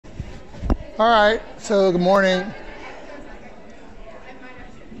All right, so good morning.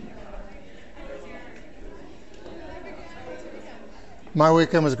 My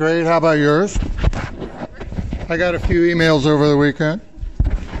weekend was great. How about yours? I got a few emails over the weekend.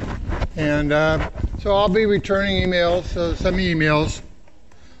 And so I'll be returning emails, so send me emails.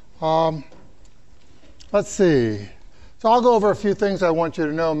 Let's see. So I'll go over a few things I want you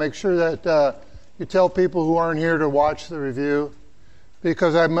to know. Make sure that you tell people who aren't here to watch the review,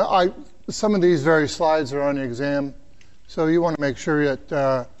 because some of these very slides are on the exam, so you want to make sure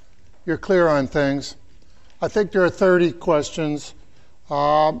that you're clear on things. I think there are 30 questions.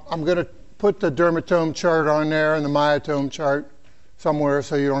 I'm going to put the dermatome chart on there and the myotome chart somewhere,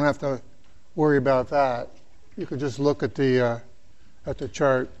 so you don't have to worry about that. You can just look at the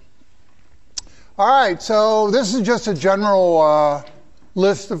chart. All right, so this is just a general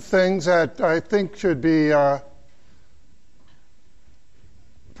list of things that I think should be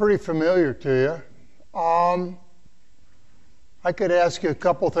pretty familiar to you. I could ask you a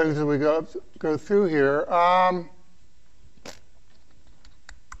couple things as we go through here.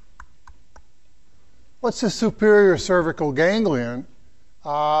 What's the superior cervical ganglion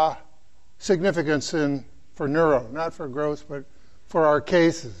significance for neuro, not for growth, but for our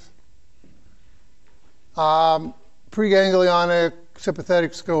cases? Preganglionic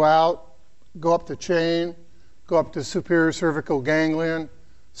sympathetics go out, go up the chain, go up to superior cervical ganglion,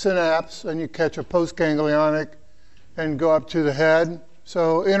 synapse, and you catch a postganglionic and go up to the head.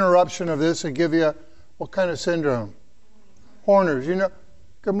 So interruption of this will give you what kind of syndrome? Horner's. You know.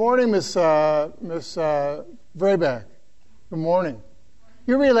 Good morning, Miss Vrayback. Good morning.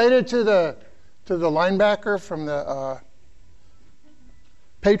 You related to the linebacker from the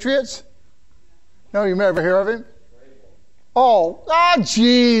Patriots? No, you never hear of him?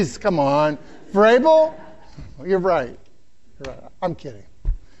 Geez, come on. Vrabel? You're right. I'm kidding.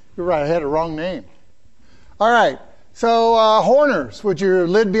 You're right. I had a wrong name. All right. So Horner's, would your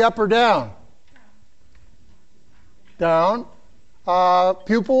lid be up or down? Down.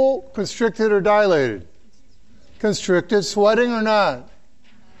 Pupil constricted or dilated? Constricted. Sweating or not?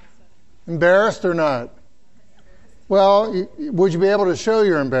 Embarrassed or not? Well, would you be able to show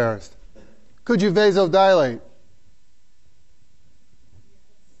you're embarrassed? Could you vasodilate?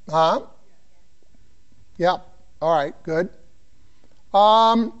 Huh? Yep. All right, good.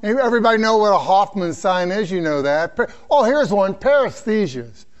 Everybody know what a Hoffman sign is? You know that. Oh, here's one,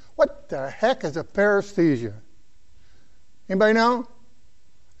 paresthesias. What the heck is a paresthesia? Anybody know?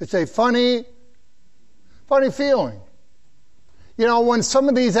 It's a funny feeling. You know, when some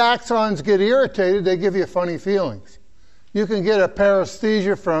of these axons get irritated, they give you funny feelings. You can get a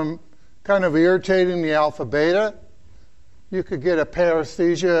paresthesia from kind of irritating the alpha beta. You could get a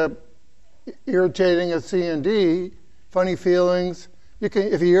paresthesia irritating a C and D, funny feelings. If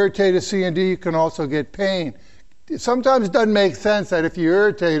you irritate a C and D, you can also get pain. Sometimes it doesn't make sense that if you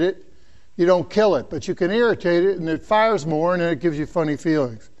irritate it, you don't kill it, but you can irritate it and it fires more and then it gives you funny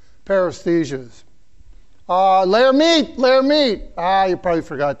feelings. Paresthesias. Layer meat. You probably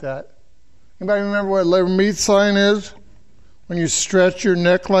forgot that. Anybody remember what layer meat sign is? When you stretch your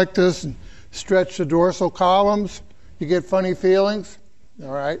neck like this and stretch the dorsal columns, you get funny feelings. All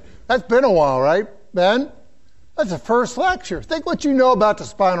right. That's been a while, right, Ben? That's the first lecture. Think what you know about the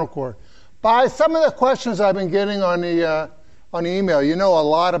spinal cord. By some of the questions I've been getting on the email, you know a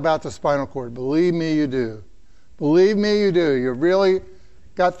lot about the spinal cord. Believe me, you do. Believe me, you do. You really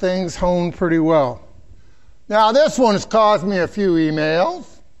got things honed pretty well. Now, this one has caused me a few emails.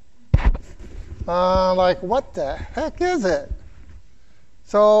 Like, what the heck is it?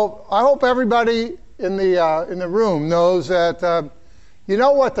 So I hope everybody in the room knows that you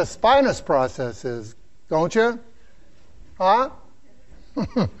know what the spinous process is, don't you? Huh?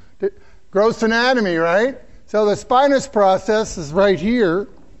 Gross anatomy, right? So the spinous process is right here.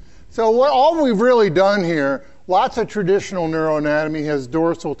 So all we've really done here, lots of traditional neuroanatomy has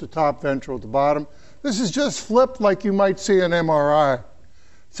dorsal to top, ventral to bottom. This is just flipped like you might see an MRI.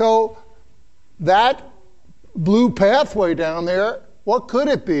 So that blue pathway down there, what could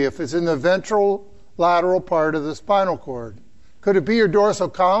it be if it's in the ventral lateral part of the spinal cord? Could it be your dorsal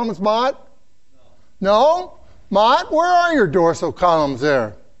columns, Mott? No? Mott, where are your dorsal columns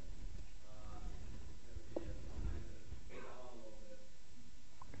there?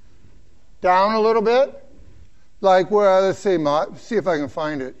 Down a little bit? Like where? Let's see, Mott. See if I can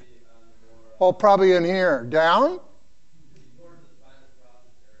find it. Oh, probably in here. Down?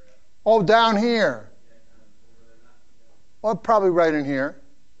 Oh, down here. Well, probably right in here.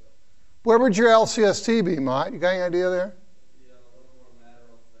 Where would your LCST be, Mott? You got any idea there?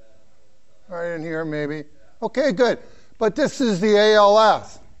 Right in here, maybe. Okay, good. But this is the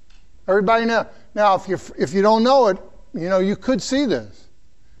ALS. Everybody know? Now, if you don't know it, you could see this.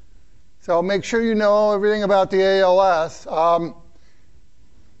 So make sure you know everything about the ALS.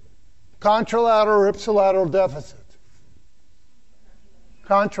 Contralateral or ipsilateral deficit?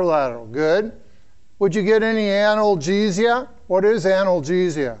 Contralateral, good. Would you get any analgesia? What is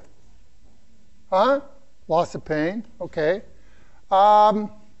analgesia? Huh? Loss of pain, okay. Where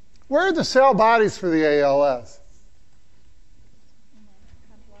are the cell bodies for the ALS?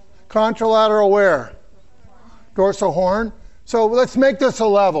 Contralateral where? Dorsal horn. So let's make this a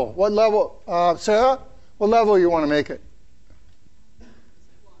level. What level, Sarah? What level you want to make it?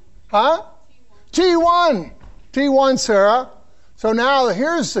 Huh? T1. T1, Sarah. So now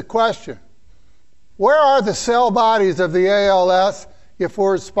here's the question. Where are the cell bodies of the ALS if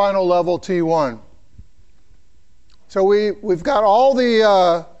we're at spinal level T1? So we've got all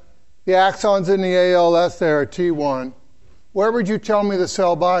the axons in the ALS there at T1. Where would you tell me the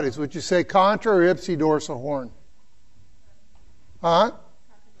cell bodies? Would you say contra or ipsidorsal horn? Huh?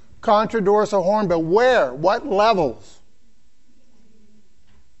 Contra dorsal horn, but where? What levels?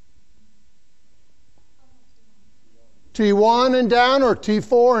 T1 and down, or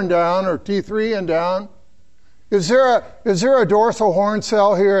T4 and down, or T3 and down? Is there a dorsal horn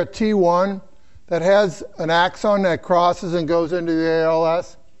cell here at T1 that has an axon that crosses and goes into the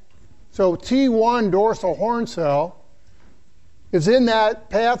ALS? So T1 dorsal horn cell is in that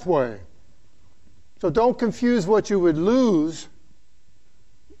pathway. So don't confuse what you would lose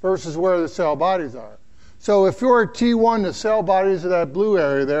versus where the cell bodies are. So if you're at T1, the cell bodies of that blue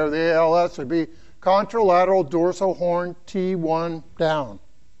area there, the ALS, would be contralateral dorsal horn T1 down,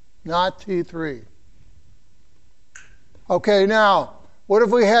 not T3. Okay, now, what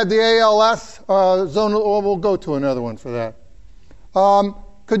if we had the ALS zone? Well, we'll go to another one for that.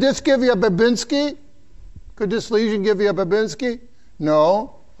 Could this give you a Babinski? Could this lesion give you a Babinski?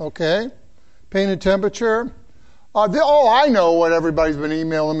 No. Okay. Pain and temperature. I know what everybody's been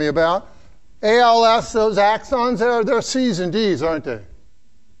emailing me about. ALS, those axons there, they're C's and D's, aren't they?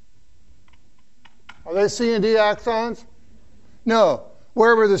 Are they C and D axons? No.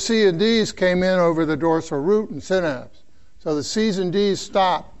 Wherever the C and D's came in over the dorsal root and synapse. So the C's and D's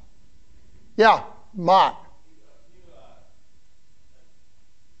stop. Yeah, Mott.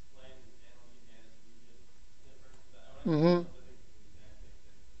 Yeah,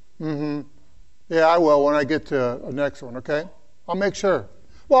 I will when I get to the next one, okay? I'll make sure.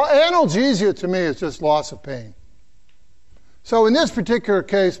 Well, analgesia to me is just loss of pain. So in this particular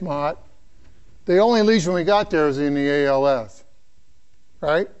case, Mott, the only lesion we got there is in the ALS,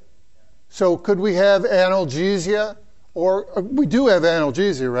 right? So could we have analgesia? Or we do have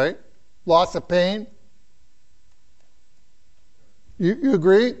analgesia, right? Loss of pain? You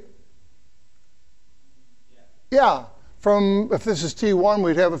agree? Yeah. If this is T1,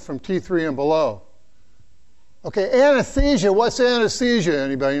 we'd have it from T3 and below. Okay, anesthesia. What's anesthesia?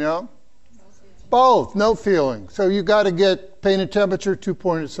 Anybody know? Both. No feeling. So you got to get pain and temperature,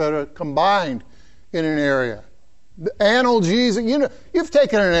 2-point, etc., combined in an area. The analgesia. You've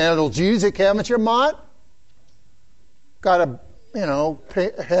taken an analgesic, haven't you, Mott? Got a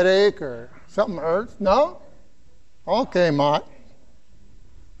headache or something hurts? No? Okay, Mott.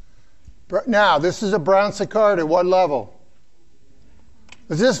 Now, this is a Brown-Séquard at what level?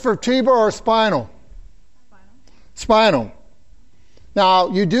 Is this vertebral or spinal? Spinal. Now,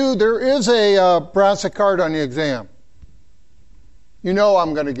 there is a Brown-Séquard on the exam. You know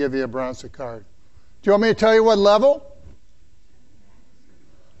I'm going to give you a Brown-Séquard. Do you want me to tell you what level?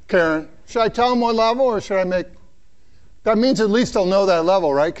 Karen, should I tell them what level or should I make... That means at least they'll know that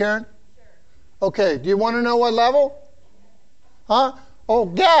level, right, Karen? Sure. Okay, do you want to know what level? Huh? Oh,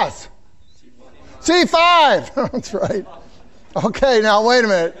 guess. C5. That's right. Okay, now wait a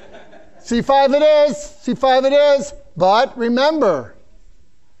minute. C5 it is. C5 it is. But remember,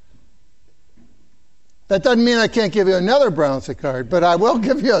 that doesn't mean I can't give you another Brown-Séquard, but I will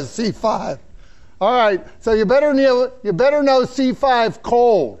give you a C5. All right, so you better know C5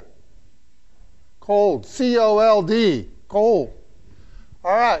 cold. Cold. C-O-L-D. Cold.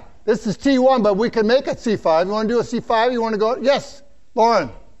 All right, this is T1, but we can make it C5. You want to do a C5? You want to go? Yes, Lauren.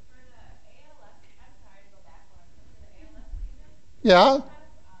 For the ALS, I'm sorry to go back one. For the ALS treatment, yeah.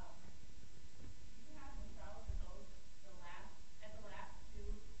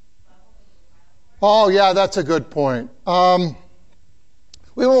 Oh, yeah, that's a good point.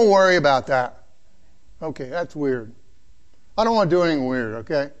 We won't worry about that. Okay, that's weird. I don't want to do anything weird,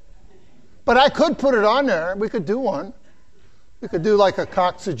 okay? But I could put it on there. We could do one. We could do like a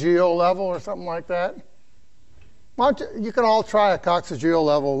coccygeal level or something like that. You can all try a coccygeal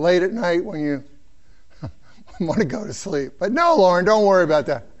level late at night when you want to go to sleep. But no, Lauren, don't worry about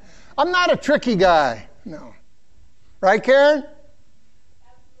that. I'm not a tricky guy. No. Right, Karen?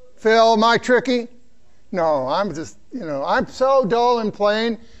 Phil, am I tricky? No, I'm just, I'm so dull and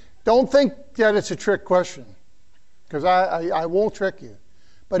plain. Don't think that it's a trick question, because I won't trick you.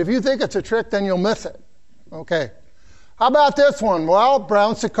 But if you think it's a trick, then you'll miss it. Okay. How about this one? Well,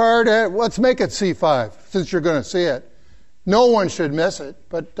 bounce the card. Let's make it C5, since you're going to see it. No one should miss it,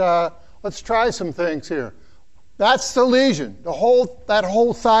 but let's try some things here. That's the lesion. That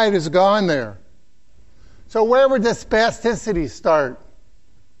whole side is gone there. So where would the spasticity start?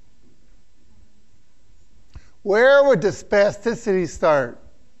 Where would the spasticity start?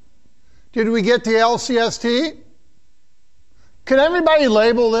 Did we get the LCST? Can everybody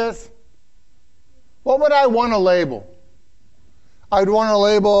label this? What would I want to label? I'd want to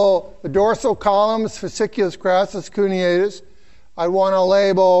label the dorsal columns, fasciculus crassus cuneatus. I'd want to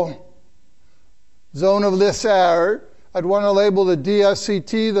label zone of Lissard. I'd want to label the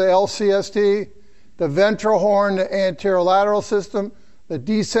DSCT, the LCST, the ventral horn, the anterolateral system, the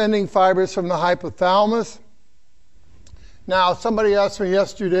descending fibers from the hypothalamus. Now, somebody asked me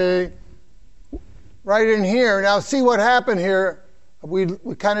yesterday, right in here, now see what happened here. We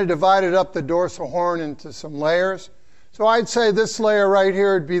kind of divided up the dorsal horn into some layers. So I'd say this layer right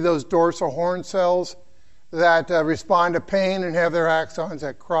here would be those dorsal horn cells that respond to pain and have their axons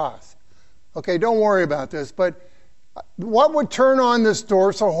that cross. Okay, don't worry about this, but what would turn on this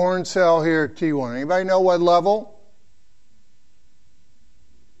dorsal horn cell here at T1? Anybody know what level?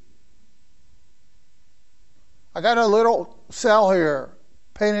 I got a little cell here,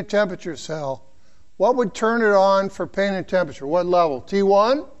 pain and temperature cell. What would turn it on for pain and temperature? What level?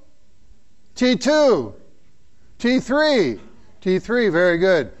 T1? T2? T3? T3, very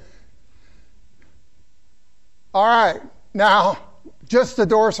good. All right, now, just the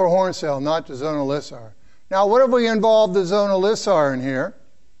dorsal horn cell, not the zona Lissard. Now, what if we involved the zona Lissard in here?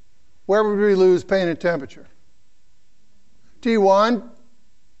 Where would we lose pain and temperature? T1?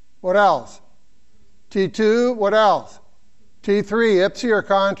 What else? T2? What else? T3, ipsi or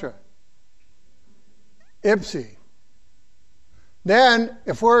contra? Ipsi. Then,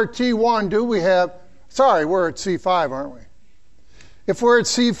 if we're at T1, we're at C5, aren't we? If we're at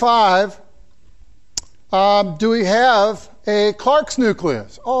C5, do we have a Clark's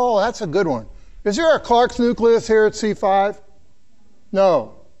nucleus? Oh, that's a good one. Is there a Clark's nucleus here at C5?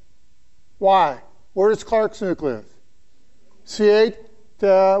 No. Why? Where is Clark's nucleus? C8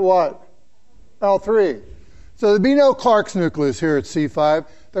 to what? L3. So there'd be no Clark's nucleus here at C5.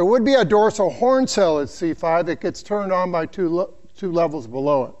 There would be a dorsal horn cell at C5 that gets turned on by two levels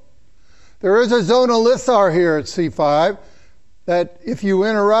below it. There is a zona Lissard here at C5 that if you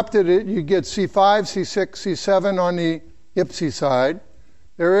interrupted it, you'd get C5, C6, C7 on the ipsi side.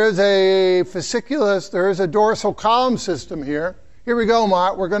 There is a fasciculus, there is a dorsal column system here. Here we go,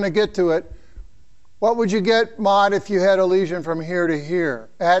 Mott, we're going to get to it. What would you get, Mott, if you had a lesion from here to here?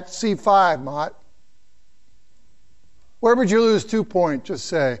 At C5, Mott. Where would you lose 2 points, just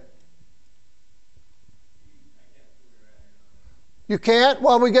say? You can't?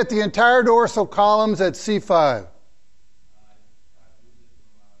 Well, we get the entire dorsal columns at C5.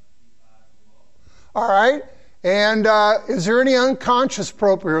 All right. And is there any unconscious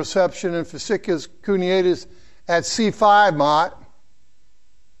proprioception in fasciculus cuneatus at C5, Mott?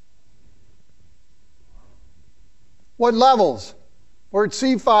 What levels? We're at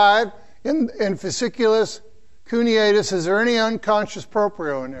C5 in fasciculus cuneatus. Is there any unconscious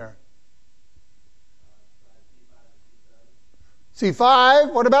proprio in there?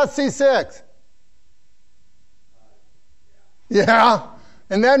 C5? What about C6? Yeah.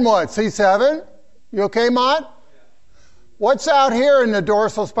 And then what? C7? You okay, Mott? What's out here in the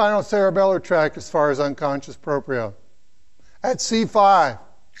dorsal spinal cerebellar tract as far as unconscious proprio? At C5.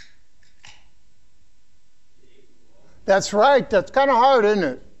 That's right. That's kind of hard, isn't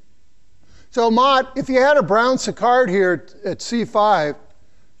it? So, Mott, if you had a Brown-Séquard here at C5,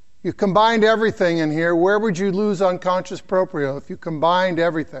 you combined everything in here, where would you lose unconscious proprio if you combined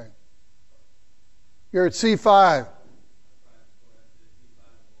everything? You're at C5.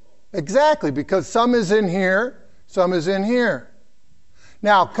 Exactly, because some is in here, some is in here.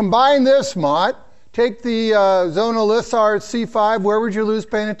 Now, combine this, Mott. Take the zona Lissard C5. Where would you lose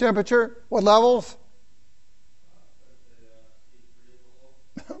pain and temperature? What levels?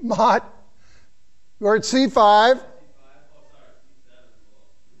 Mott, you're at C5.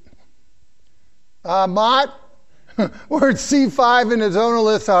 Mott, we're at C5 in the zona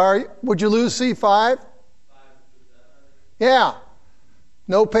Lissard. Would you lose C5? Yeah.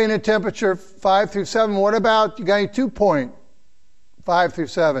 No pain and temperature, 5 through 7. What about, you got any 2 point? 5 through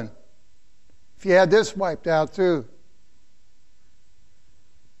 7. If you had this wiped out too.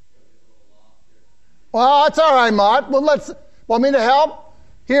 Well, it's all right, Mott. Well, want me to help?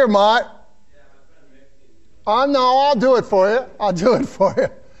 Here, Mott. Oh, no, I'll do it for you. I'll do it for you.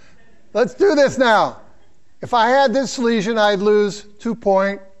 Let's do this now. If I had this lesion, I'd lose 2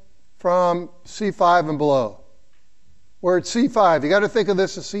 point from C5 and below. We're at C5. You got to think of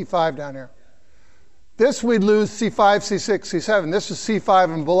this as C5 down here. This we'd lose C5, C6, C7. This is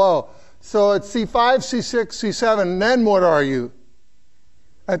C5 and below. So at C5, C6, C7, and then what are you?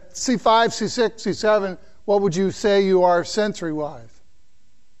 At C5, C6, C7, what would you say you are sensory-wise?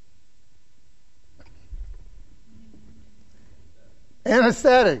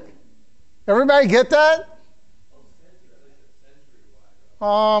 Anesthetic. Everybody get that?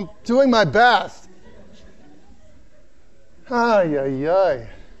 Doing my best. Ay, ay, ay.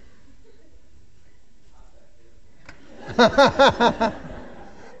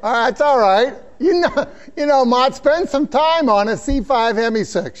 All right, it's all right. You know, Mott, spend some time on a C5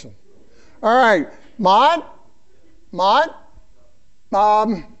 hemisection. All right, Mott,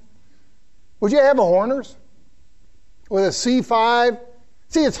 would you have a Horner's with a C5?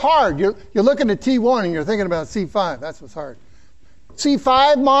 See, it's hard. You're looking at T1 and you're thinking about C5. That's what's hard.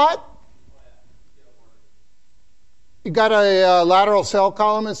 C5, Mott? You got a lateral cell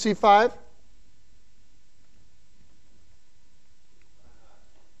column in C5?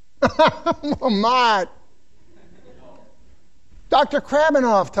 Mott. Dr.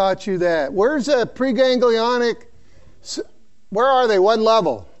 Krabinoff taught you that. Where's the preganglionic? Where are they? What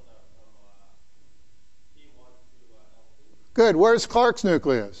level? Good. Where's Clark's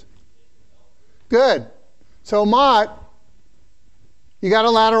nucleus? Good. So, Mott, you got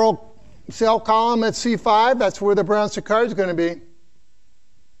a lateral cell column at C5? That's where the Brown-Séquard card is going to be.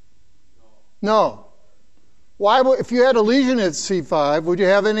 No. Why? If you had a lesion at C5, would you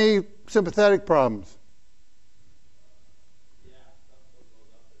have any sympathetic problems?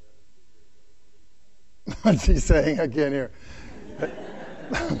 What's he saying? I can't hear.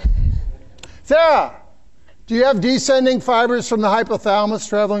 Sarah, do you have descending fibers from the hypothalamus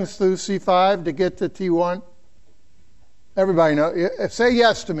traveling through C5 to get to T1? Everybody know. Say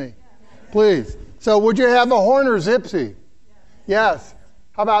yes to me, please. So would you have a Horner's Ipsy? Yes.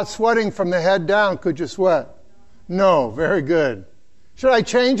 How about sweating from the head down? Could you sweat? No. Very good. Should I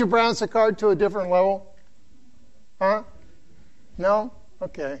change a Brown-Séquard to a different level? Huh? No?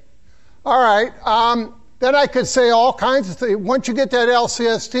 Okay. All right. Then I could say all kinds of things. Once you get that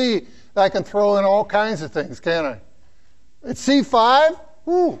LCST, I can throw in all kinds of things, can't I? At C5,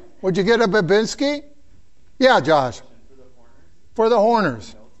 ooh, would you get a Babinski? Yeah, Josh. For the Horners.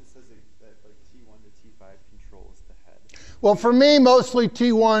 It says that like T1 to T5 controls the head. Well, for me, mostly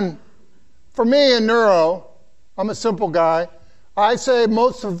T1. For me in neuro, I'm a simple guy. I say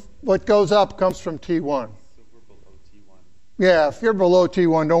most of what goes up comes from T1. So we're below T1. Yeah, if you're below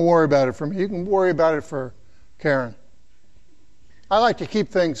T1, don't worry about it for me. You can worry about it for Karen. I like to keep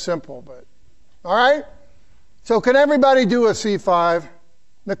things simple, but all right? So can everybody do a C5?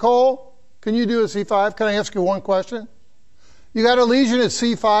 Nicole, can you do a C5? Can I ask you one question? You got a lesion at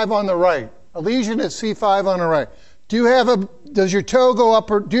C5 on the right. A lesion at C5 on the right. Does your toe go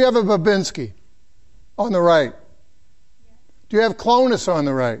up, or do you have a Babinski on the right? Do you have clonus on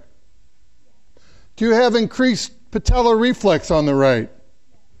the right? Do you have increased patellar reflex on the right?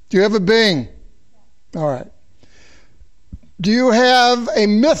 Do you have a Bing? All right. Do you have a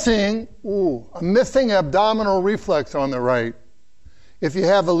missing abdominal reflex on the right? If you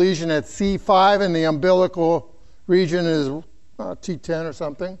have a lesion at C5 and the umbilical region is T10 or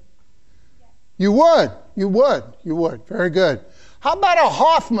something? You would. Very good. How about a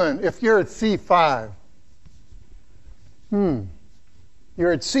Hoffman if you're at C5?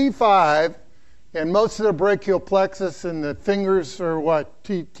 You're at C5, and most of the brachial plexus and the fingers are what,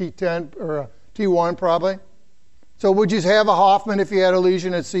 T10 or T1 probably? So would you have a Hoffman if you had a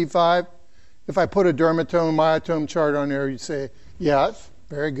lesion at C5? If I put a dermatome, myotome chart on there, you'd say yes.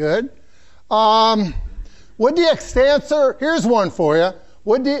 Very good. Would the extensor, here's one for you.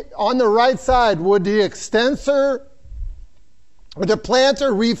 On the right side, would the extensor or the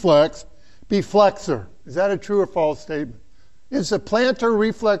plantar reflex be flexor? Is that a true or false statement? Is the plantar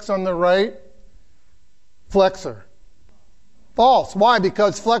reflex on the right flexor? False. Why?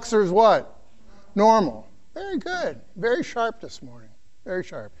 Because flexor is what? Normal. Very good. Very sharp this morning. Very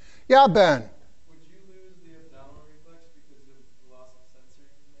sharp. Yeah, Ben. Would you lose the abdominal reflex because of the loss of sensory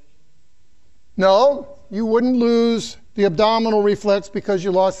information? No, you wouldn't lose the abdominal reflex because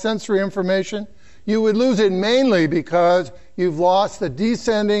you lost sensory information. You would lose it mainly because you've lost the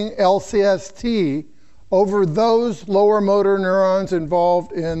descending LCST over those lower motor neurons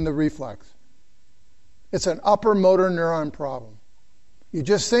involved in the reflex. It's an upper motor neuron problem. You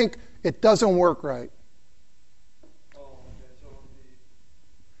just think it doesn't work right.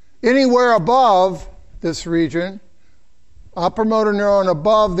 Anywhere above this region, upper motor neuron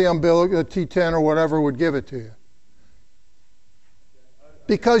above the umbilical, T10 or whatever would give it to you.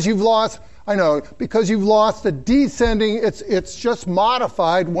 Because you've lost, I know, because you've lost the descending, it's just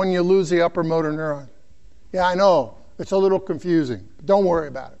modified when you lose the upper motor neuron. Yeah, I know. It's a little confusing. Don't worry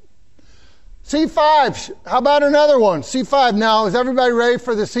about it. C5, how about another one? C5. Now, is everybody ready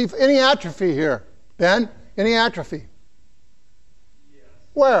for the C5? Any atrophy here? Ben, any atrophy? Yes.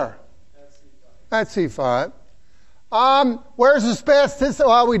 Where? At C5. At C5. Where's the spasticity?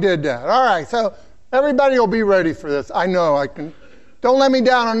 Oh, we did that. All right, so everybody will be ready for this. I know I can. Don't let me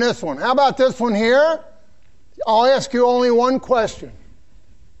down on this one. How about this one here? I'll ask you only one question.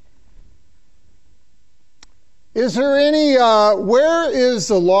 Is there any, where is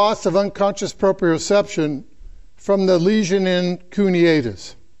the loss of unconscious proprioception from the lesion in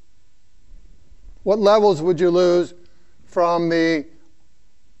cuneatus? What levels would you lose from the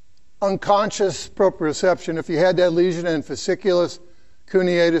unconscious proprioception if you had that lesion in fasciculus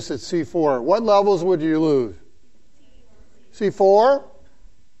cuneatus at C4? What levels would you lose? C4?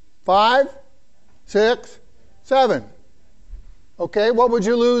 5? 6? 7? Okay, what would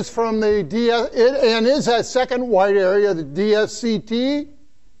you lose from the DS? And is that second white area the DSCT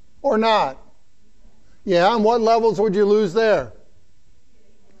or not? Yeah, and what levels would you lose there?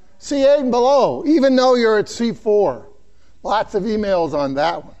 C8 and below, even though you're at C4. Lots of emails on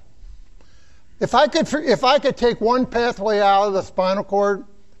that one. If I could take one pathway out of the spinal cord,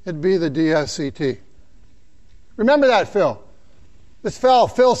 it'd be the DSCT. Remember that, Phil. This fellow,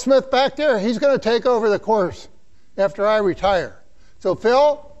 Phil Smith back there, he's going to take over the course after I retire. So,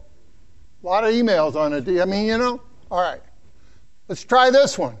 Phil, a lot of emails on it. I mean, you know. All right. Let's try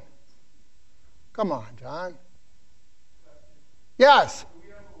this one. Come on, John. Yes? Do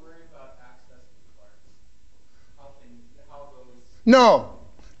we ever worry about access to parts? How those...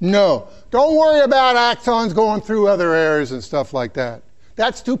 No. Don't worry about axons going through other areas and stuff like that.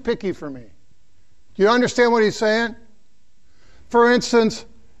 That's too picky for me. Do you understand what he's saying? For instance,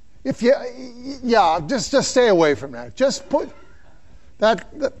 if you, just stay away from that. Just put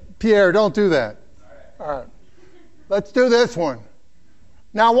that, Pierre, don't do that. All right. Let's do this one.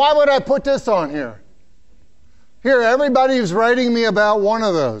 Now, why would I put this on here? Here, everybody's writing me about one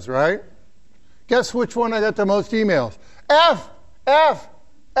of those, right? Guess which one I got the most emails? F.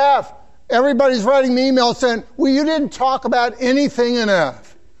 Everybody's writing me emails saying, well, you didn't talk about anything in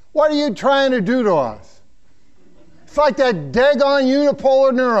F. What are you trying to do to us? It's like that daggone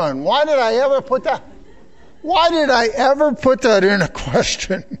unipolar neuron. Why did I ever put that in a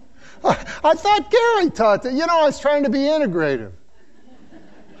question? I thought Gary taught that. You know, I was trying to be integrative.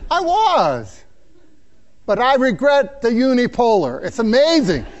 I was. But I regret the unipolar. It's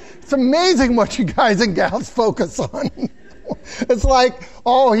amazing. It's amazing what you guys and gals focus on. It's like,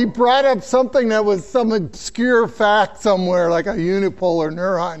 oh, he brought up something that was some obscure fact somewhere, like a unipolar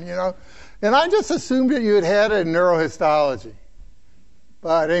neuron, you know. And I just assumed that you had had it in neurohistology.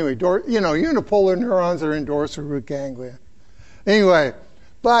 But anyway, unipolar neurons are in dorsal root ganglia. Anyway,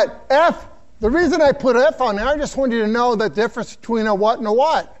 but F, the reason I put F on there, I just wanted you to know the difference between a what and a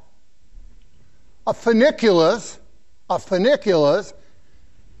what. A funiculus that's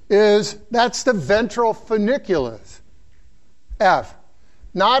the ventral funiculus. F,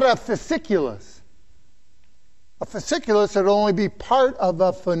 not a fasciculus. A fasciculus would only be part of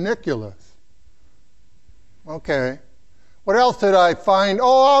a funiculus. Okay. What else did I find?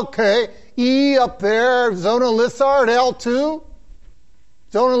 Oh, okay. E up there, zona Lissard, L2.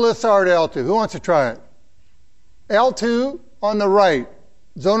 Zona Lissard, L2. Who wants to try it? L2 on the right.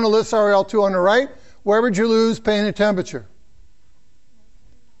 Zona Lissard, L2 on the right. Where would you lose pain and temperature?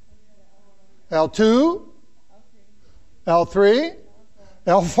 L2? L3?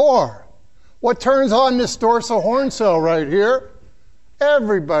 L4. What turns on this dorsal horn cell right here?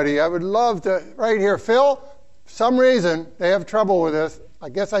 Everybody, I would love to, right here. Phil, for some reason, they have trouble with this. I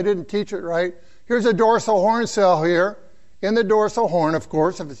guess I didn't teach it right. Here's a dorsal horn cell here, in the dorsal horn, of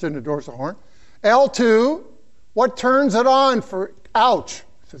course, if it's in the dorsal horn. L2, what turns it on for ouch?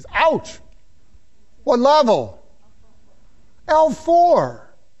 It says ouch. What level? L4.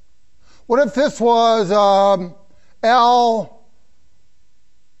 What if this was L4?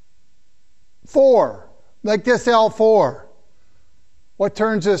 Like this L4. What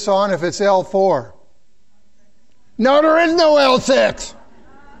turns this on if it's L4? No, there is no L6.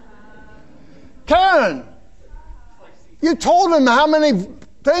 Karen, you told him how many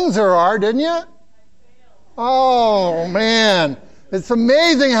things there are, didn't you? Oh, man. It's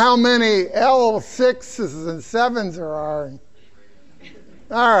amazing how many L6s and 7s there are.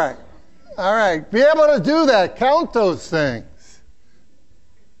 All right. Be able to do that. Count those things.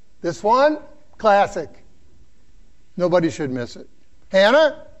 This one, classic. Nobody should miss it.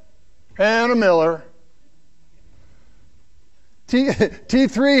 Hannah Miller.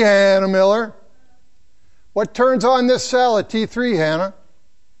 T3, Hannah Miller. What turns on this cell at T3, Hannah?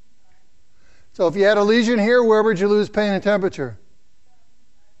 So if you had a lesion here, where would you lose pain and temperature?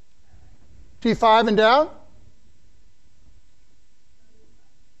 T5 and down?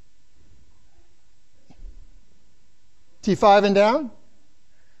 T5 and down?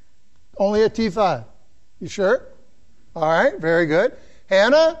 Only at T5. You sure? All right, very good.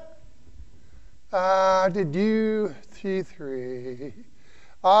 Hannah? Did you T3?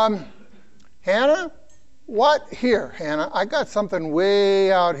 Hannah? What? Here, Hannah. I got something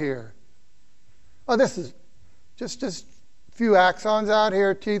way out here. Oh, this is just a few axons out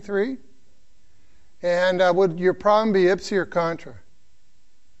here at T3. And would your problem be ipsi or contra?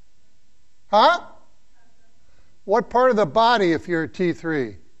 Huh? What part of the body if you're at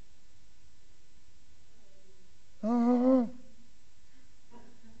T3?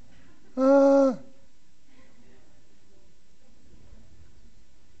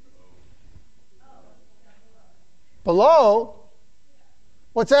 Below?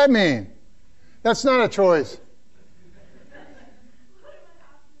 What's that mean? That's not a choice.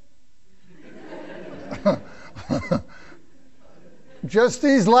 Just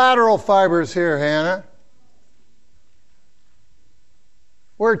these lateral fibers here, Hannah.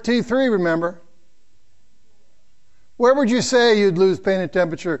 We're at T3, remember? Where would you say you'd lose pain and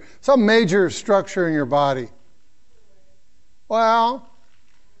temperature? Some major structure in your body. Well,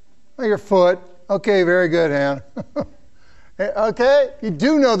 your foot. Okay, very good, Hannah. Okay? You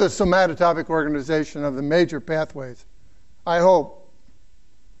do know the somatotopic organization of the major pathways. I hope.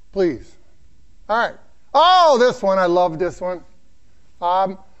 Please. All right. Oh, this one. I love this one.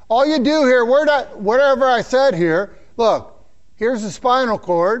 All you do here, whatever I said here, look, here's the spinal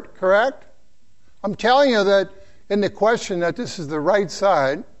cord, correct? I'm telling you that in the question that this is the right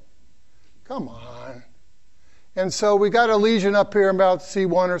side. Come on. And so we got a lesion up here about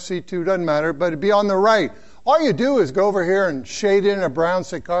C1 or C2, doesn't matter, but it'd be on the right. All you do is go over here and shade in a brown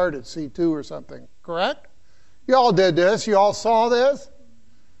Sicard at C2 or something, correct? You all did this. You all saw this.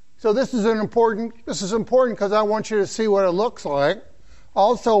 So this is important because I want you to see what it looks like.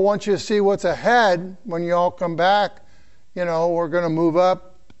 Also want you to see what's ahead when you all come back. You know, we're going to move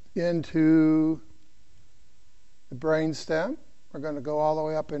up into the brainstem. We're going to go all the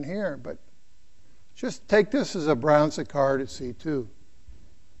way up in here, but just take this as a brown Sicard at C2.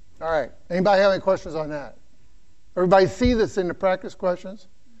 All right. Anybody have any questions on that? Everybody see this in the practice questions?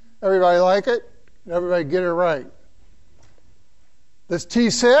 Everybody like it? Everybody get it right? This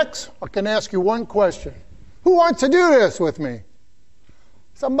T6, I can ask you one question. Who wants to do this with me?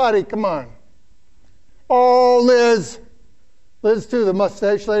 Somebody, come on. Oh, Liz. Liz, too, the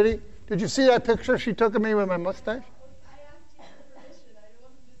mustache lady. Did you see that picture she took of me with my mustache? I asked you for permission. I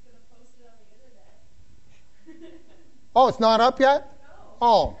wasn't just going to post it on the internet. Oh, it's not up yet? No.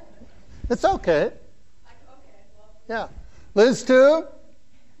 Oh, it's okay. Okay, well. Yeah. Liz, too?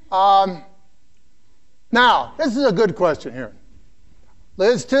 Now, this is a good question here.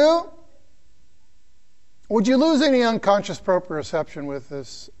 Liz, too? Would you lose any unconscious proprioception with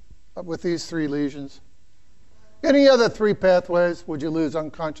these three lesions? Any other three pathways, would you lose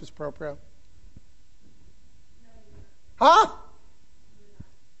unconscious proprio? Huh?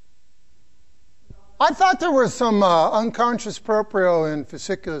 I thought there was some unconscious proprio in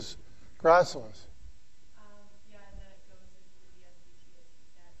fasciculus gracilis. Yeah, and then it goes into the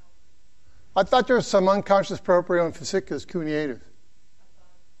SCT. I thought there was some unconscious proprio in fasciculus cuneatus.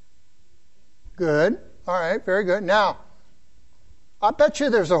 Good. All right, very good. Now, I bet you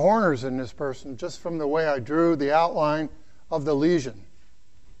there's a Horner's in this person just from the way I drew the outline of the lesion.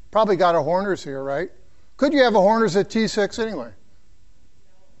 Probably got a Horner's here, right? Could you have a Horner's at T6 anyway?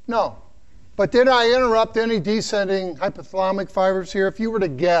 No. But did I interrupt any descending hypothalamic fibers here? If you were to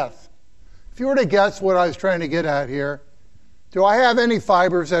guess what I was trying to get at here, do I have any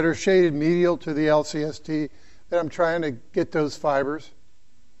fibers that are shaded medial to the LCST that I'm trying to get those fibers?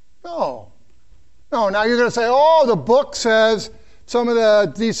 No. No, now you're going to say, oh, the book says some of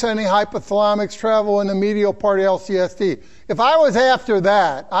the descending hypothalamics travel in the medial part of LCST. If I was after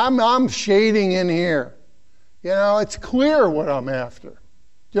that, I'm shading in here. You know, it's clear what I'm after. Do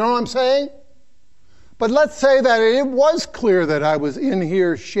you know what I'm saying? But let's say that it was clear that I was in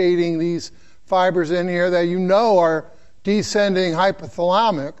here shading these fibers in here that you know are descending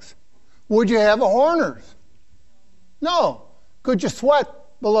hypothalamics. Would you have a Horner's? No. Could you sweat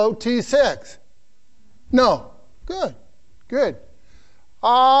below T6? No. Good. Good.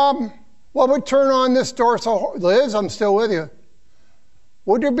 What would turn on this dorsal? Liz, I'm still with you.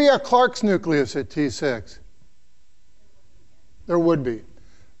 Would there be a Clark's nucleus at T6? There would be.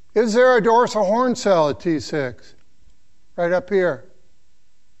 Is there a dorsal horn cell at T6? Right up here.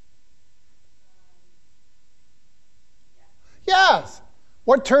 Yes.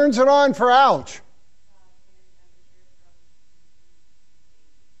 What turns it on for ouch?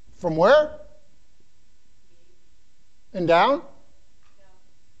 From where? And down?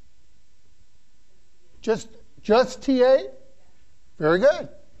 Just T8? Very good.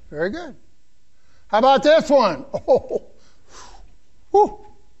 Very good. How about this one? Oh. Whew.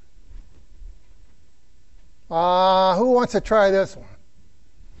 Who wants to try this one?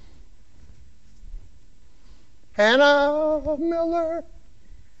 Hannah Miller.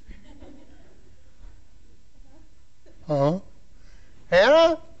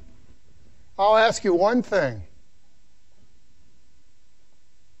 Hannah, I'll ask you one thing.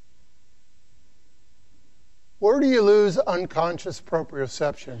 Where do you lose unconscious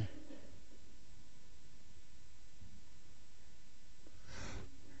proprioception?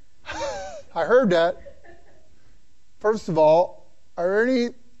 I heard that. First of all,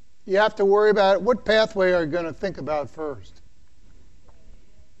 you have to worry about what pathway are you going to think about first?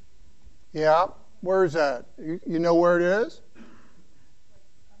 Yeah, where's that? You know where it is?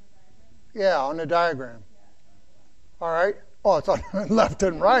 Yeah, on the diagram. All right. Oh, it's on left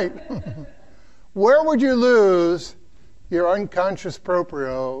and right. Where would you lose your unconscious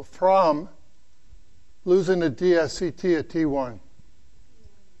proprio from losing the DSCT at T1?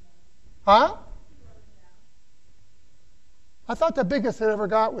 Huh? I thought the biggest it ever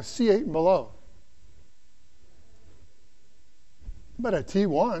got was C8 and below. But at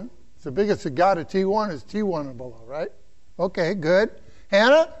T1, the biggest it got at T1 is T1 and below, right? Okay, good.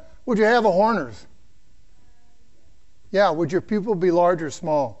 Hannah, would you have a Horner's? Yeah, would your pupil be large or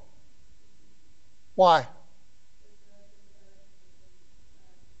small? Why?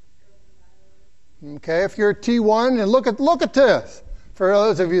 Okay, if you're T1, and look at this. For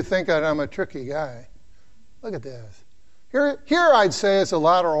those of you thinking I'm a tricky guy, look at this. Here I'd say it's a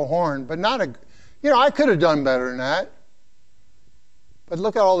lateral horn, but not a. I could have done better than that. But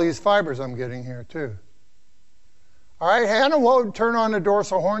look at all these fibers I'm getting here too. All right, Hannah, what would turn on the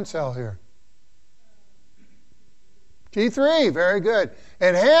dorsal horn cell here? T3, very good.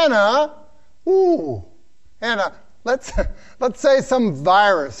 And Hannah, let's say some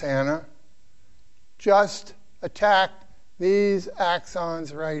virus, Hannah, just attacked these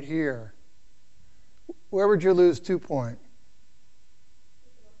axons right here. Where would you lose 2 point?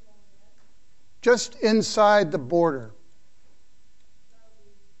 Just inside the border.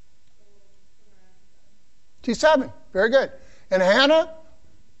 T7, very good. And Hannah,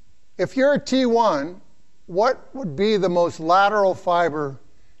 if you're a T1, what would be the most lateral fiber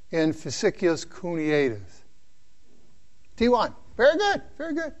in fasciculus cuneatus? T1. Very good,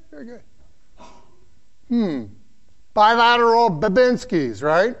 very good, very good. Bilateral Babinskis,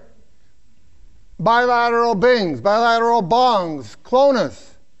 right? Bilateral Bings, bilateral Bongs,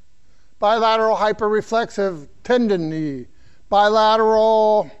 clonus, bilateral hyperreflexive tendon,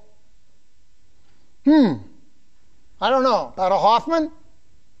 bilateral, I don't know, about a Hoffman?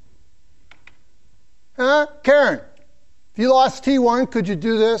 Huh? Karen, if you lost T1, could you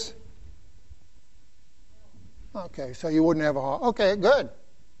do this? Okay, so you wouldn't have a Hoffman. Okay, good.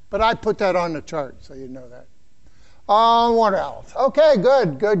 But I put that on the chart, so you know that. What else? Okay,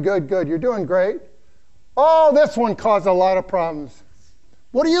 good. You're doing great. Oh, this one caused a lot of problems.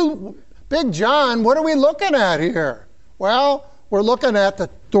 Big John, what are we looking at here? Well, we're looking at the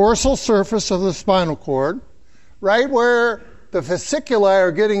dorsal surface of the spinal cord, right where the fasciculi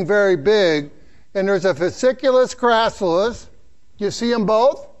are getting very big, and there's a fasciculus gracilis. Do you see them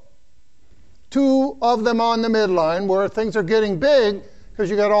both? 2 of them on the midline where things are getting big because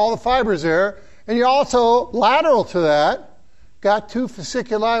you got all the fibers there. And you also, lateral to that, got 2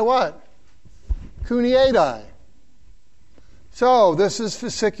 fasciculi what? Cuneatus. So this is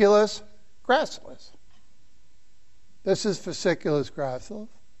fasciculus gracilis. This is fasciculus gracilis.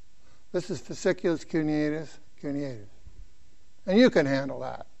 This is fasciculus cuneatus. And you can handle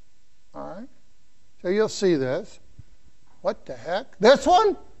that. All right? So you'll see this. What the heck? This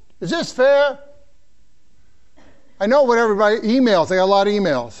one? Is this fair? I know what everybody emails. I got a lot of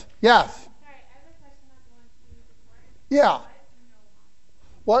emails. Yes. Sorry, I have a question about the one to report. Yeah.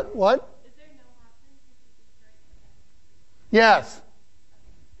 What? Is there no option to Yes.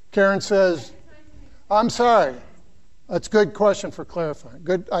 Karen says, I'm sorry. That's a good question for clarifying.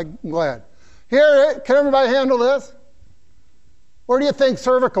 Good, I'm glad. Here, can everybody handle this? Where do you think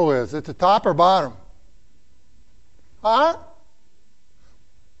cervical is? At the top or bottom? Huh?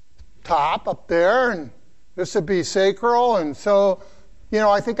 Top up there, and this would be sacral, and so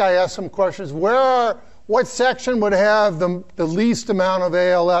I think I asked some questions. What section would have the least amount of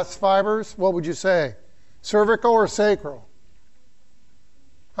ALS fibers? What would you say? Cervical or sacral?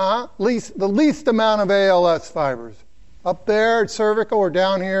 Huh? The least amount of ALS fibers. Up there at cervical or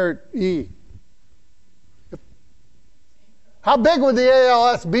down here at E? How big would the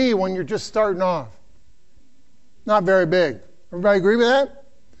ALS be when you're just starting off? Not very big. Everybody agree with that?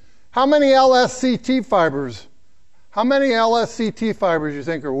 How many LSCT fibers? How many LSCT fibers do you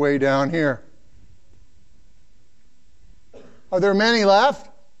think are way down here? Are there many left?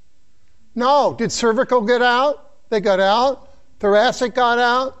 No. Did cervical get out? They got out. Thoracic got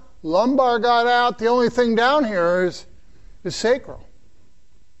out. Lumbar got out. The only thing down here is sacral.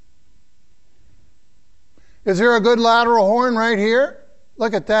 Is there a good lateral horn right here?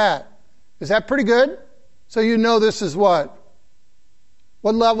 Look at that. Is that pretty good? So you know this is what?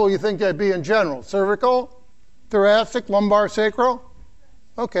 What level you think that'd be in general? Cervical, thoracic, lumbar, sacral?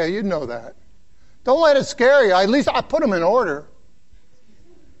 Okay, you'd know that. Don't let it scare you. At least I put them in order.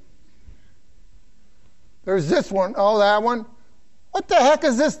 There's this one. Oh, that one. What the heck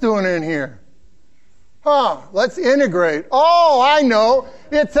is this doing in here? Let's integrate. Oh, I know.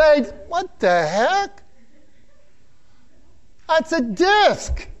 It's what the heck? That's a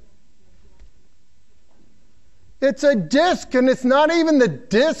disc. It's a disc, and it's not even the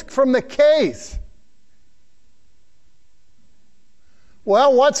disc from the case.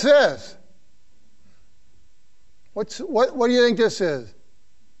 Well, what's this? What do you think this is?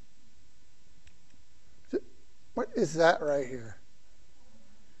 What is that right here?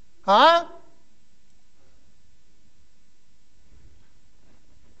 Huh?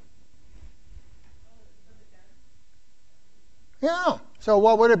 Yeah. So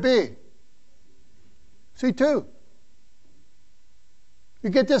what would it be? C2. You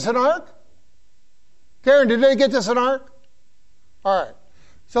get this in ARC? Karen, did they get this in ARC? All right.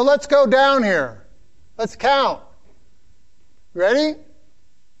 So let's go down here. Let's count. Ready?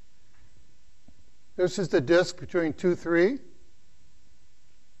 This is the disc between 2, 3,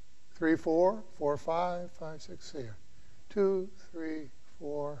 3, 4, 4, 5, 5, 6, here. 2, 3,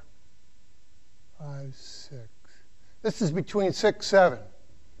 4, 5, 6. This is between 6, 7.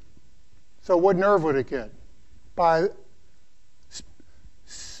 So what nerve would it get? By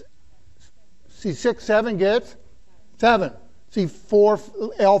C6, 7 gets 7.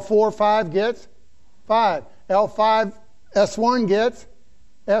 C4, L4, 5 gets 5. L5, S1 gets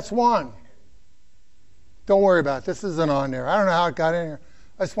S1. Don't worry about it. This isn't on there. I don't know how it got in here.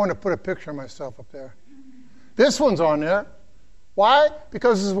 I just wanted to put a picture of myself up there. This one's on there. Why?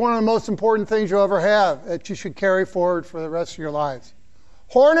 Because this is one of the most important things you'll ever have that you should carry forward for the rest of your lives.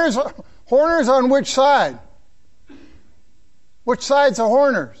 Horner's on which side? Which side's the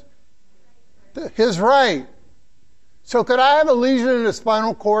Horner's? His right. So could I have a lesion in the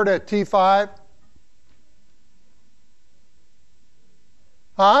spinal cord at T5?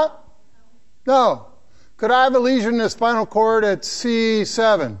 Huh? No. Could I have a lesion in the spinal cord at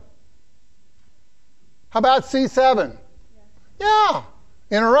C7? How about C7? Yeah.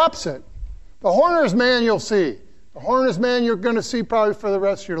 Interrupts it. The Horner's man you'll see. The Horner's man you're going to see probably for the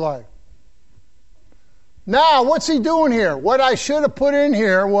rest of your life. Now, what's he doing here? What I should have put in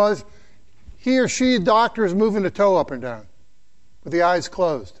here was he or she, the doctor, is moving the toe up and down with the eyes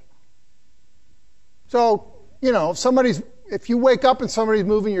closed. So, if you wake up and somebody's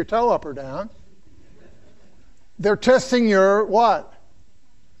moving your toe up or down, they're testing your what?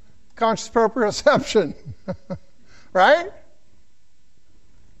 Conscious proprioception. Right?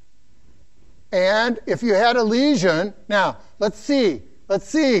 And if you had a lesion, now let's see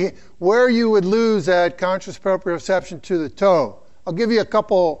where you would lose that conscious proprioception to the toe. I'll give you a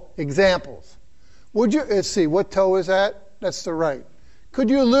couple examples. Let's see, what toe is that? That's the right. Could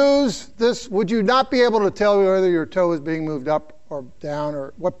you lose this? Would you not be able to tell whether your toe is being moved up or down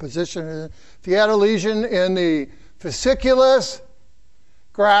or what position it is? If you had a lesion in the fasciculus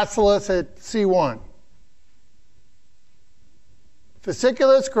gracilis at C1.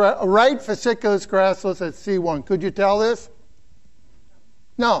 Right fasciculus gracilis at C1. Could you tell this?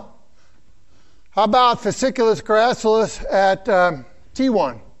 No. How about fasciculus gracilis at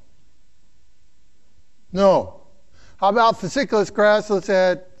T1? No. How about fasciculus gracilis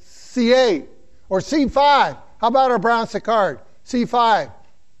at C8 or C5? How about our Brown-Séquard? C5.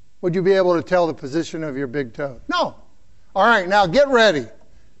 Would you be able to tell the position of your big toe? No. All right, now get ready.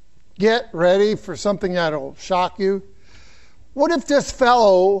 Get ready for something that'll shock you. What if this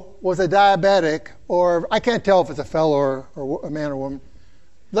fellow was a diabetic, or I can't tell if it's a fellow or a man or woman.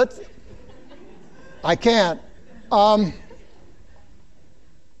 I can't.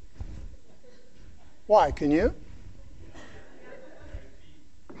 Why? Can you?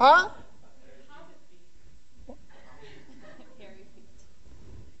 Huh? Hairy feet.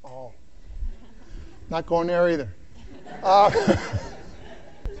 Oh, not going there either. Uh,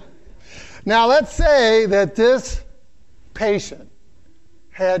 now, let's say that this patient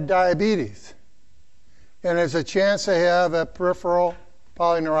had diabetes, and there's a chance they have a peripheral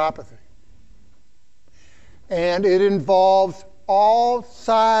polyneuropathy. And it involves all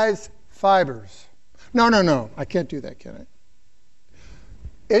size fibers. No, I can't do that, can I?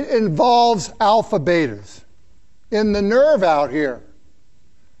 It involves alpha betas in the nerve out here,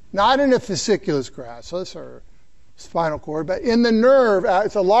 not in the fasciculus grassus or spinal cord, but in the nerve.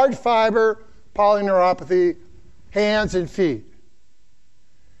 It's a large fiber polyneuropathy, hands and feet.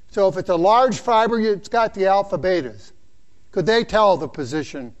 So if it's a large fiber, it's got the alpha betas. Could they tell the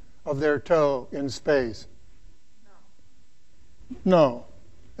position of their toe in space? No.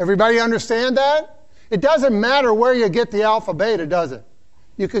 Everybody understand that? It doesn't matter where you get the alpha beta, does it?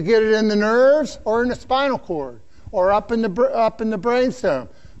 You could get it in the nerves or in the spinal cord or up in the brainstem.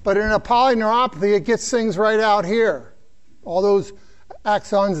 But in a polyneuropathy, it gets things right out here. All those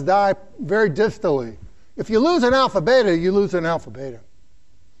axons die very distally. If you lose an alpha beta, you lose an alpha beta.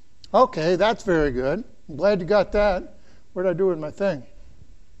 Okay, that's very good. I'm glad you got that. What did I do with my thing?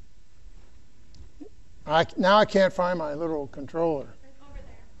 Now I can't find my little controller. Over there.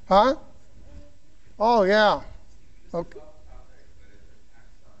 Huh? Oh, yeah. Okay.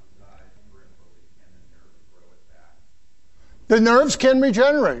 The nerves can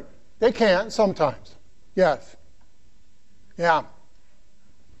regenerate. They can sometimes. Yes. Yeah.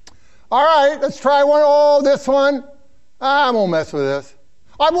 All right, let's try one. Oh, this one. I won't mess with this.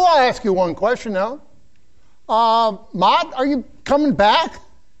 I will ask you one question now. Mott, are you coming back?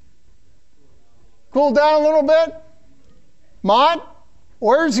 Cool down a little bit? Mott,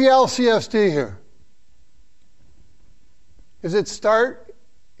 where's the LCST here? Does it start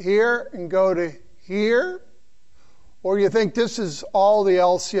here and go to here? Or you think this is all the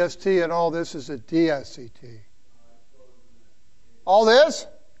LCST and all this is a DSCT? All this?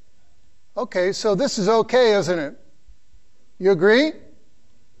 Okay, so this is okay, isn't it? You agree?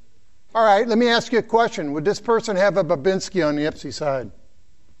 All right, let me ask you a question. Would this person have a Babinski on the Ipsy side?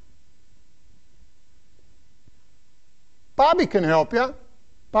 Bobby can help you.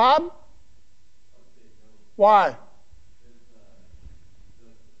 Bob? Why?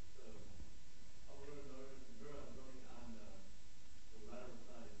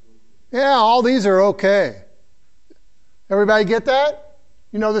 Yeah, all these are okay. Everybody get that?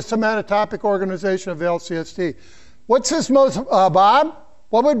 You know the somatotopic organization of the LCST. What's this most, Bob?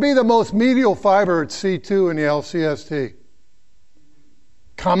 What would be the most medial fiber at C2 in the LCST?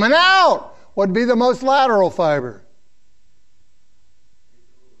 Coming out. What would be the most lateral fiber?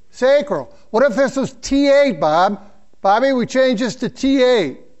 Sacral. What if this was T8, Bob? Bobby, we change this to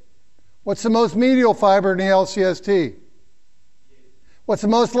T8. What's the most medial fiber in the LCST? What's the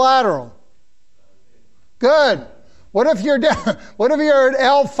most lateral? Good. What if you're down, what if you're at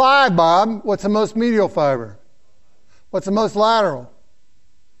L5, Bob? What's the most medial fiber? What's the most lateral?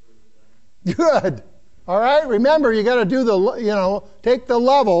 Good. All right. Remember, you got to do the, take the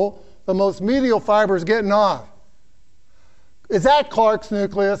level. The most medial fiber is getting off. Is that Clark's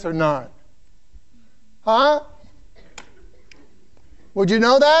nucleus or not? Huh? Would you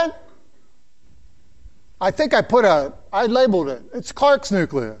know that? I think I labeled it. It's Clark's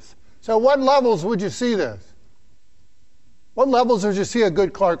nucleus. So what levels would you see this? What levels would you see a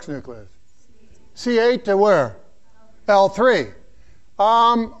good Clark's nucleus? C8 to where? L3.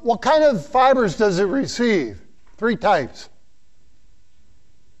 What kind of fibers does it receive? 3 types.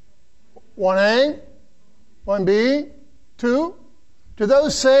 1A, 1B, 2. Do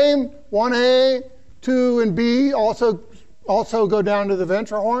those same 1A, 2, and B also go down to the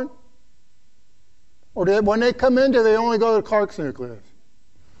ventral horn? Or when they come in, do they only go to Clark's nucleus?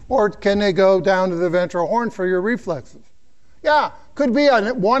 Or can they go down to the ventral horn for your reflexes? Yeah, could be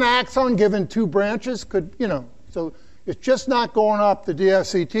one axon given 2 branches. So it's just not going up the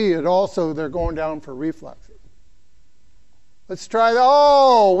DSCT. They're going down for reflexes. Let's try that.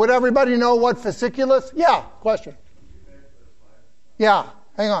 Oh, would everybody know what fasciculus? Yeah, question. Yeah,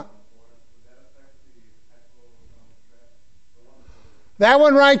 hang on. That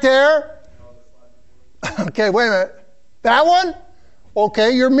one right there? Okay, wait a minute. That one?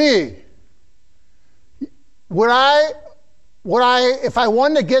 Okay, you're me. If I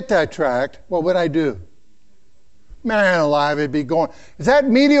wanted to get that tract, what would I do? Man alive, it'd be going. Is that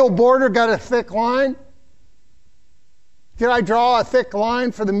medial border got a thick line? Did I draw a thick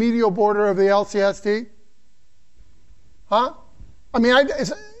line for the medial border of the LCST? Huh? I mean,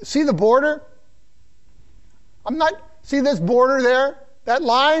 see the border? See this border there? That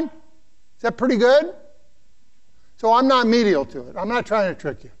line? Is that pretty good? So I'm not medial to it. I'm not trying to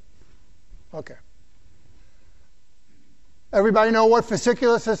trick you. Okay. Everybody know what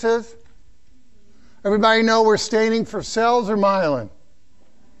fasciculus is? Everybody know we're staining for cells or myelin?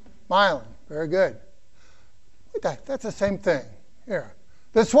 Myelin. Very good. That's the same thing. Here.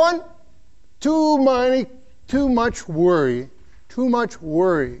 This one, too much worry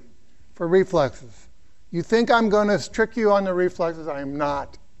for reflexes. You think I'm going to trick you on the reflexes? I am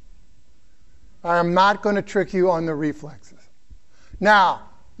not. I am not going to trick you on the reflexes. Now,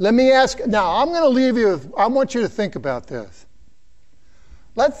 let me ask, I'm going to leave you with, I want you to think about this.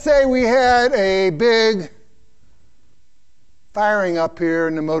 Let's say we had a big firing up here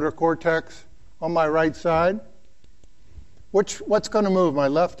in the motor cortex on my right side. What's going to move, my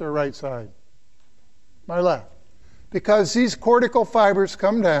left or right side? My left. Because these cortical fibers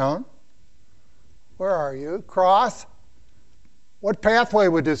come down. Where are you? Cross. What pathway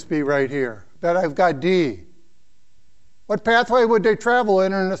would this be right here? That I've got D. What pathway would they travel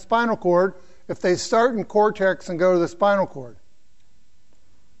in the spinal cord if they start in cortex and go to the spinal cord?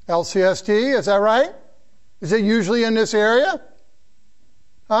 LCST, is that right? Is it usually in this area?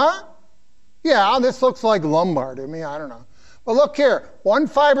 Huh? Yeah, this looks like lumbar to me. I don't know. But look here. One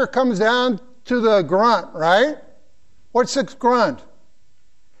fiber comes down to the grunt, right? What's this grunt?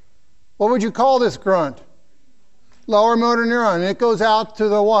 What would you call this grunt? Lower motor neuron. And it goes out to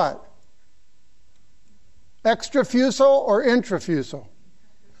the what? Extrafusal or intrafusal?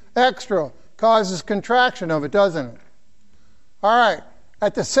 Extra. Causes contraction of it, doesn't it? All right.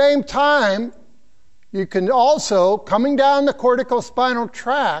 At the same time, you can also, coming down the corticospinal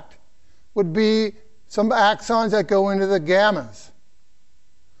tract, would be some axons that go into the gammas.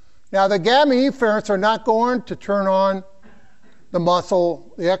 Now, the gamma efferents are not going to turn on the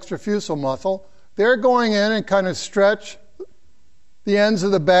muscle, the extrafusal muscle. They're going in and kind of stretch the ends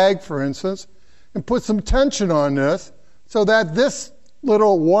of the bag, for instance, and put some tension on this so that this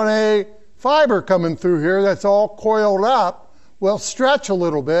little 1A fiber coming through here that's all coiled up will stretch a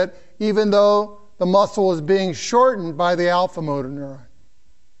little bit, even though the muscle is being shortened by the alpha motor neuron.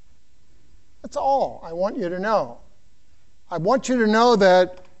 That's all I want you to know. I want you to know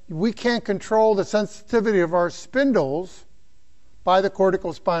that we can't control the sensitivity of our spindles by the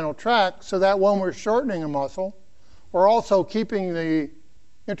corticospinal tract, so that when we're shortening a muscle, we're also keeping the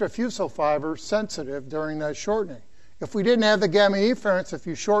intrafusal fiber sensitive during that shortening. If we didn't have the gamma efferents, if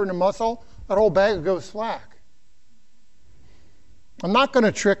you shorten a muscle, that whole bag would go slack. I'm not going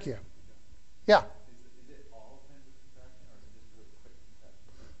to trick you. Yeah? Is it all kinds of contraction, or is it just really quick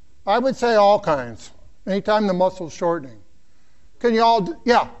contraction? I would say all kinds. Anytime the muscle's shortening. Can you all,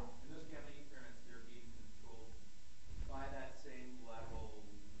 yeah? And those gamma efferents, they're being controlled by that same level.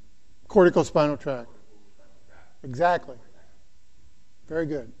 Corticospinal tract. Exactly. Very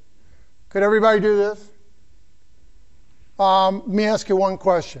good. Could everybody do this? Let me ask you one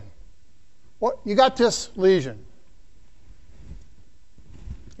question. What, you got this lesion.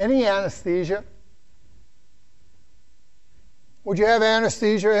 Any anesthesia? Would you have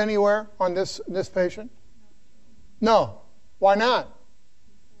anesthesia anywhere on this patient? No. Why not?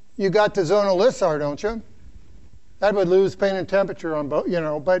 You got the zonal Lissar, don't you? That would lose pain and temperature on both,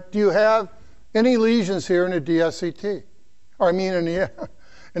 but do you have any lesions here in the DSCT? Or I mean in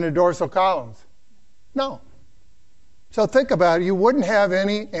the dorsal columns? No. So think about it. You wouldn't have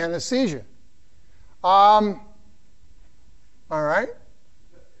any anesthesia. All right.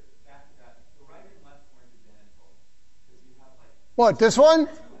 What, this one?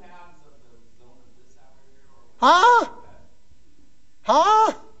 Huh?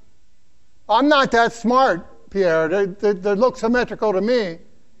 Huh? I'm not that smart, Pierre. They look symmetrical to me. Okay.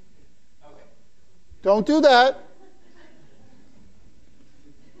 Don't do that.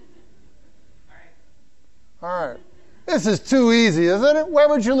 All right. This is too easy, isn't it? Where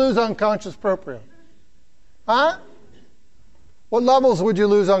would you lose unconscious proprio? Huh? What levels would you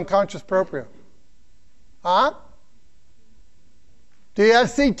lose unconscious proprio? Huh? Do you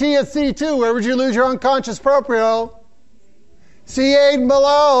have CT at C2? Where would you lose your unconscious proprio? C8 and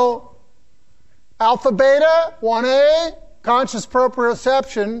below. Alpha beta, 1A, conscious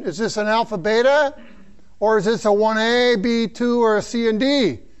proprioception. Is this an alpha beta? Or is this a 1A, B2, or a C and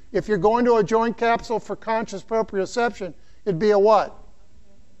D? If you're going to a joint capsule for conscious proprioception, it'd be a what?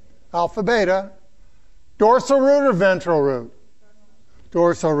 Alpha beta. Dorsal root or ventral root?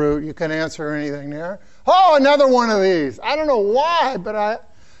 Dorsal root. You can answer anything there. Oh, another one of these. I don't know why, but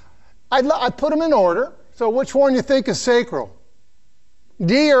I put them in order. So which one you think is sacral?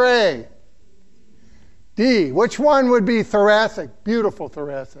 D or A? D. Which one would be thoracic? Beautiful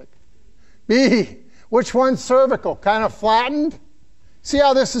thoracic. B. Which one's cervical? Kind of flattened? See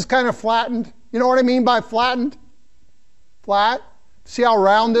how this is kind of flattened? You know what I mean by flattened? Flat. See how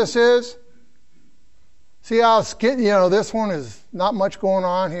round this is? See how this one is not much going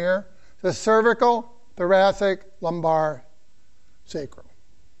on here. The cervical, thoracic, lumbar, sacral.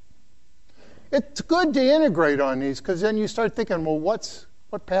 It's good to integrate on these because then you start thinking, well, what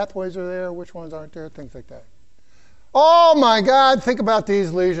pathways are there? Which ones aren't there? Things like that. Oh my God, think about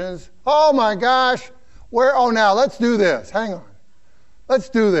these lesions. Oh my gosh. Now let's do this. Hang on. Let's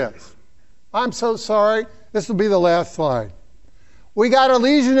do this. I'm so sorry. This will be the last slide. We got a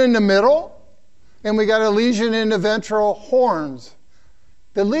lesion in the middle, and we got a lesion in the ventral horns.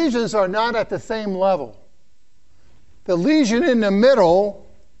 The lesions are not at the same level. The lesion in the middle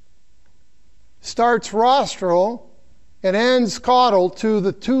starts rostral and ends caudal to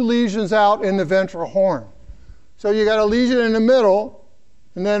the two lesions out in the ventral horn. So you got a lesion in the middle,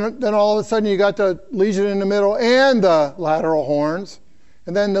 and then all of a sudden you got the lesion in the middle and the lateral horns,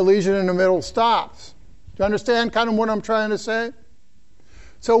 and then the lesion in the middle stops. Do you understand kind of what I'm trying to say?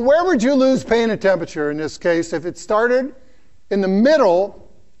 So where would you lose pain and temperature in this case if it started in the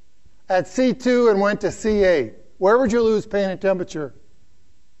middle at C2 and went to C8? Where would you lose pain and temperature?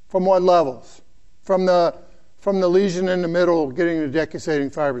 From what levels? From the lesion in the middle getting the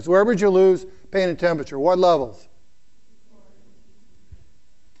decussating fibers. Where would you lose pain and temperature? What levels?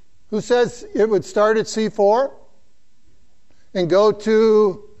 Who says it would start at C4 and go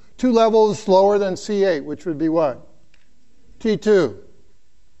to 2 levels lower than C8, which would be what? T2.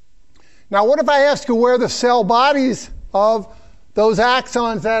 Now, what if I ask you where the cell bodies of those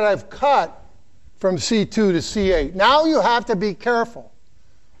axons that I've cut from C2 to C8? Now you have to be careful.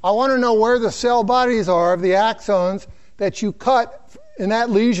 I want to know where the cell bodies are of the axons that you cut in that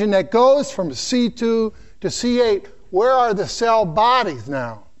lesion that goes from C2 to C8. Where are the cell bodies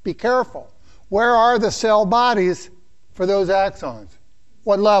now? Be careful. Where are the cell bodies for those axons?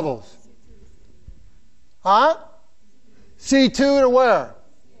 What levels? Huh? C2 to where?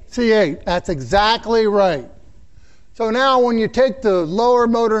 C8. That's exactly right. So now when you take the lower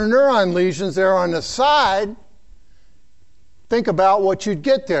motor neuron lesions there on the side, think about what you'd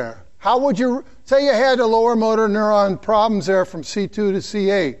get there. How would you, say you had the lower motor neuron problems there from C2 to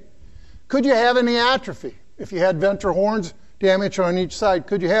C8. Could you have any atrophy? If you had ventral horns damage on each side,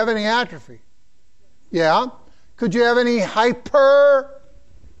 could you have any atrophy? Yeah. Could you have any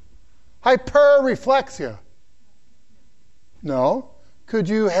hyperreflexia? No. Could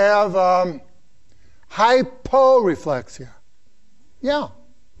you have hyporeflexia? Yeah.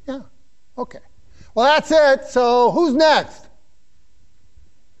 Okay. Well, that's it. So who's next?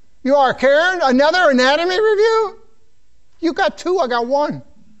 You are, Karen? Another anatomy review? You got 2, I got 1.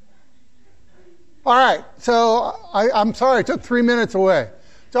 All right. So I'm sorry, I took 3 minutes away.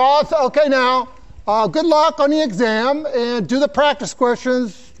 So okay now, good luck on the exam and do the practice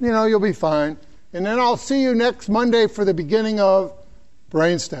questions. You'll be fine. And then I'll see you next Monday for the beginning of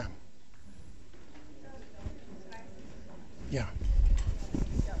brainstem. Yeah.